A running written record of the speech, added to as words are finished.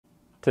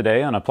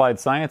Today on Applied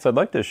Science, I'd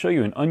like to show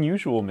you an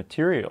unusual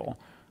material.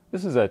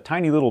 This is a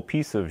tiny little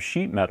piece of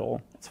sheet metal.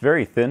 It's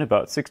very thin,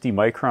 about 60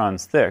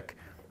 microns thick.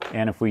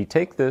 And if we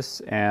take this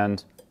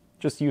and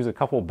just use a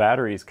couple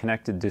batteries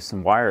connected to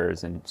some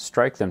wires and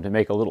strike them to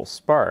make a little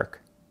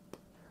spark,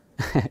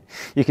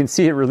 you can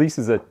see it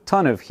releases a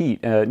ton of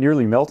heat,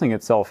 nearly melting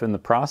itself in the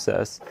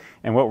process.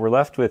 And what we're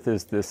left with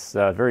is this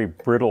very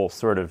brittle,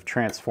 sort of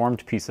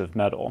transformed piece of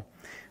metal.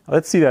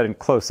 Let's see that in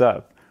close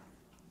up.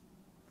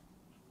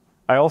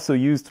 I also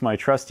used my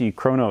trusty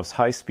Chronos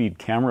high-speed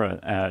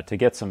camera to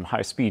get some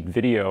high-speed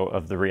video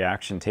of the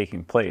reaction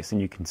taking place.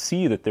 And you can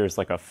see that there's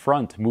like a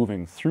front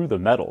moving through the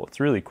metal. It's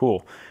really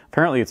cool.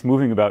 Apparently it's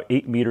moving about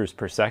 8 meters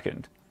per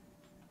second.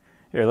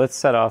 Here, let's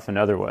set off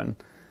another one.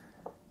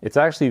 It's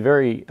actually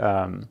very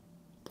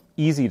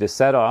easy to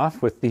set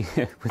off with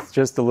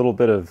just a little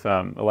bit of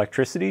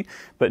electricity,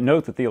 but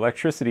note that the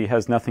electricity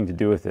has nothing to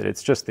do with it.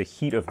 It's just the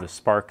heat of the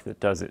spark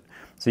that does it.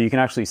 So you can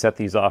actually set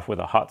these off with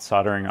a hot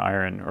soldering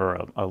iron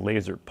or a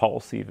laser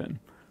pulse even.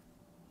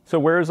 So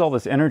where is all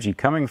this energy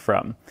coming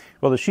from?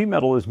 Well, the sheet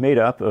metal is made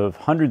up of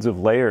hundreds of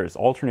layers,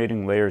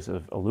 alternating layers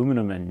of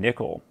aluminum and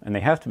nickel, and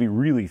they have to be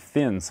really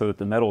thin so that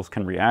the metals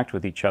can react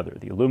with each other.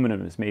 The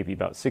aluminum is maybe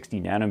about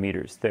 60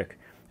 nanometers thick,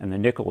 and the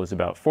nickel is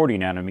about 40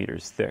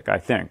 nanometers thick, I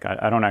think.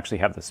 I don't actually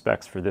have the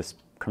specs for this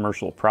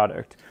commercial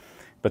product.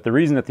 But the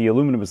reason that the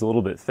aluminum is a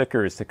little bit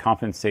thicker is to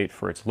compensate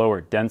for its lower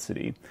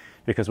density,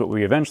 because what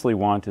we eventually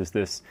want is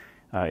this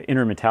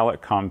intermetallic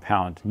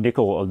compound,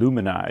 nickel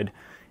aluminide,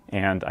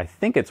 and I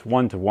think it's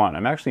 1-to-1.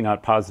 I'm actually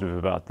not positive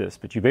about this,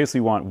 but you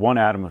basically want 1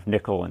 atom of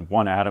nickel and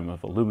 1 atom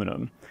of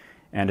aluminum.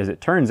 And as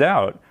it turns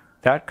out,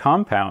 that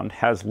compound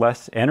has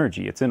less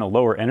energy. It's in a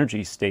lower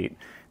energy state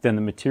than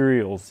the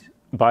materials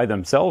by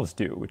themselves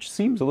do, which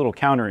seems a little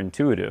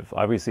counterintuitive.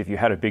 Obviously, if you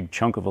had a big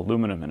chunk of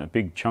aluminum and a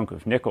big chunk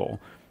of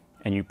nickel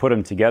and you put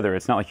them together,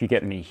 it's not like you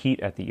get any heat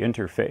at the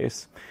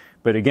interface.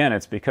 But again,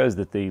 it's because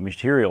that the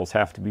materials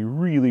have to be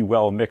really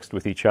well mixed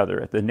with each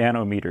other at the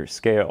nanometer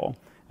scale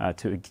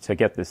to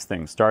get this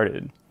thing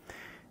started.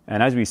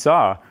 And as we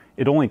saw,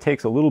 it only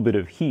takes a little bit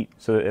of heat.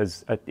 So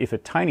if a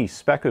tiny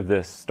speck of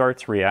this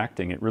starts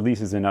reacting, it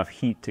releases enough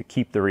heat to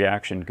keep the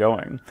reaction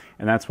going.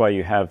 And that's why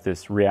you have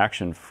this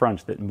reaction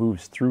front that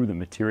moves through the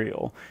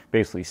material,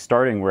 basically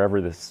starting wherever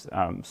this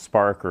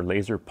spark or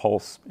laser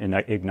pulse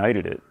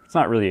ignited it. It's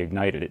not really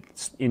ignited it,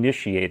 it's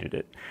initiated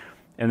it.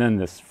 And then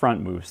this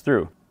front moves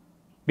through.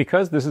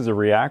 Because this is a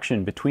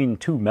reaction between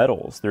two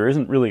metals, there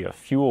isn't really a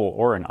fuel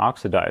or an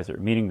oxidizer,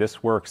 meaning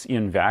this works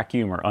in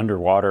vacuum or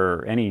underwater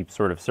or any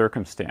sort of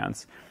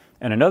circumstance.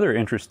 And another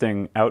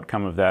interesting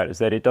outcome of that is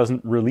that it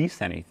doesn't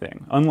release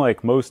anything.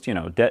 Unlike most,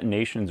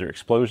 detonations or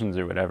explosions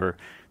or whatever,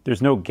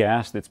 there's no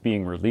gas that's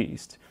being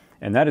released.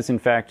 And that is, in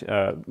fact,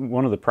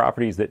 one of the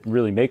properties that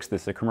really makes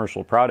this a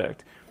commercial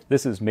product.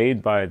 This is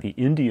made by the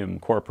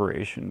Indium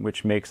Corporation,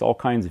 which makes all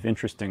kinds of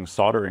interesting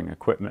soldering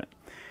equipment.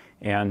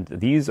 And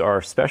these are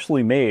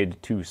specially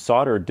made to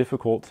solder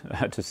difficult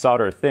to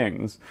solder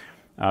things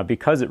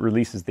because it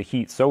releases the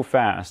heat so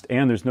fast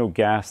and there's no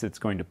gas that's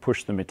going to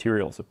push the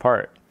materials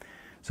apart.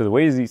 So the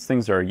ways these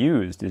things are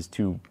used is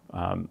to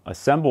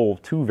assemble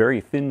 2 very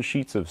thin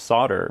sheets of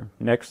solder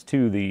next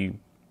to the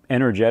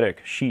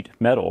energetic sheet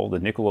metal, the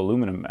nickel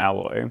aluminum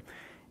alloy,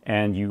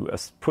 and you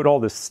put all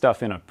this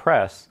stuff in a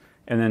press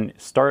and then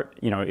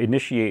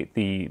initiate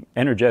the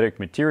energetic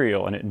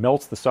material, and it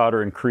melts the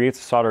solder and creates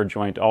a solder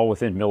joint all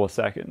within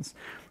milliseconds.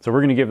 So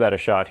we're going to give that a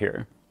shot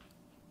here.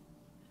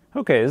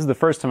 Okay, this is the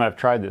first time I've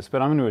tried this,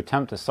 but I'm going to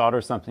attempt to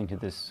solder something to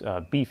this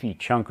beefy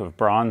chunk of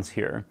bronze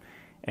here.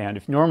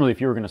 And normally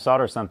if you were going to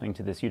solder something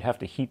to this, you'd have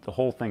to heat the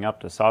whole thing up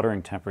to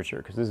soldering temperature,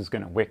 because this is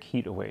going to wick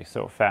heat away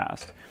so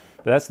fast.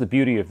 But that's the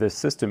beauty of this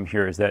system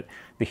here, is that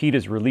the heat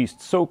is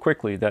released so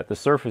quickly that the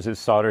surface is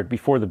soldered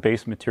before the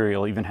base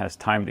material even has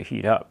time to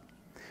heat up.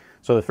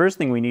 So the first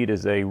thing we need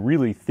is a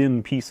really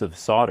thin piece of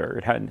solder.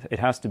 It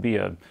has to be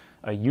a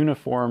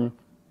uniform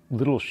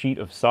little sheet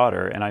of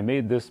solder, and I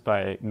made this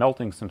by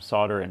melting some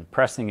solder and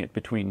pressing it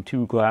between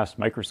 2 glass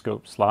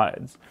microscope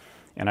slides.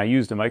 And I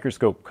used a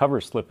microscope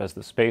cover slip as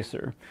the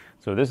spacer.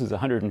 So this is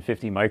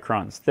 150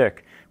 microns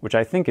thick, which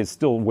I think is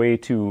still way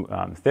too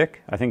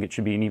thick. I think it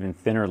should be an even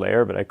thinner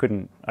layer, but I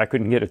couldn't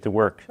get it to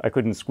work. I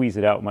couldn't squeeze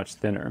it out much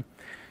thinner.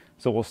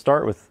 So we'll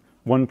start with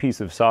 1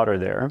 piece of solder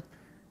there.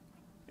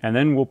 And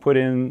then we'll put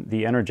in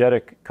the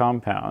energetic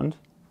compound,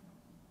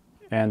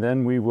 and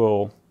then we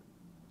will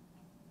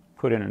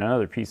put in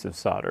another piece of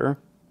solder.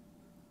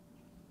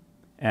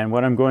 And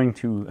what I'm going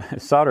to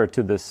solder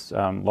to this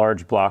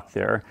large block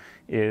there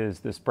is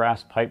this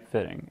brass pipe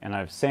fitting, and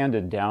I've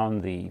sanded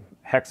down the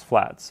hex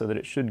flats so that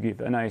it should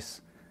give a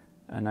nice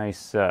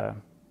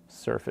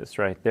surface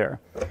right there.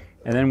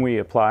 And then we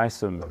apply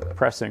some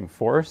pressing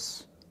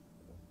force.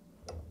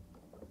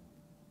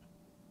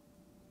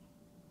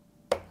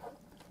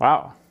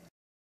 Wow.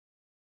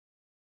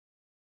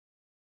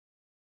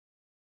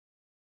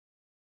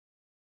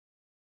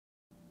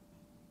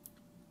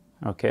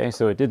 Okay,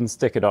 so it didn't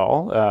stick at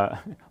all.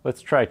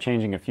 Let's try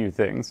changing a few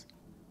things.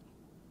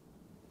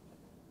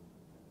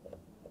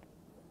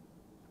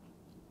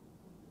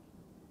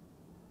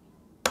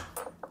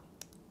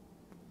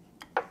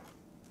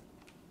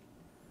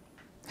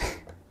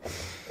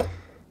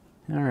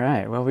 All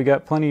right, well, we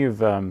got plenty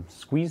of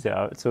squeeze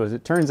out. So as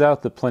it turns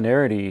out, the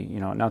planarity,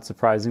 not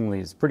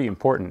surprisingly, is pretty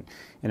important.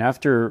 And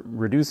after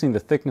reducing the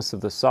thickness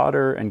of the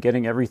solder and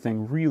getting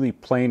everything really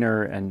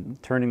planar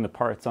and turning the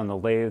parts on the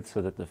lathe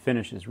so that the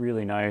finish is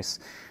really nice,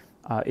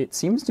 it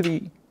seems to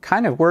be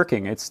kind of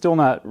working. It's still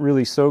not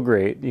really so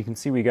great. You can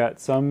see we got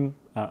some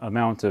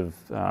amount of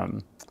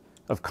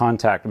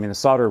contact. I mean, the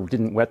solder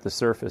didn't wet the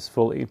surface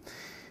fully.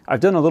 I've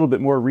done a little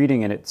bit more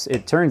reading, and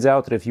it turns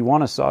out that if you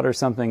want to solder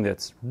something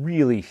that's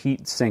really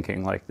heat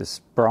sinking, like this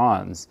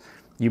bronze,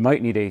 you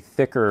might need a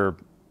thicker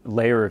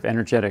layer of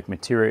energetic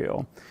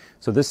material.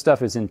 So this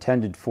stuff is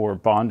intended for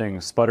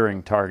bonding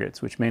sputtering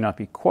targets, which may not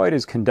be quite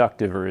as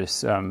conductive or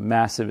as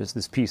massive as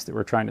this piece that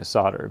we're trying to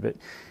solder. But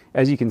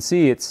as you can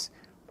see, it's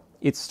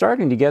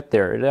starting to get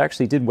there. It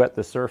actually did wet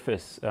the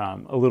surface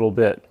a little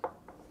bit.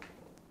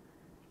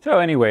 So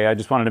anyway, I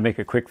just wanted to make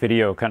a quick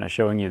video kind of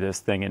showing you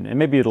this thing, and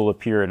maybe it'll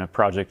appear in a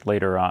project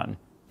later on.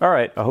 All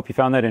right, I hope you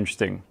found that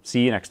interesting.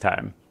 See you next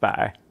time.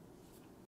 Bye.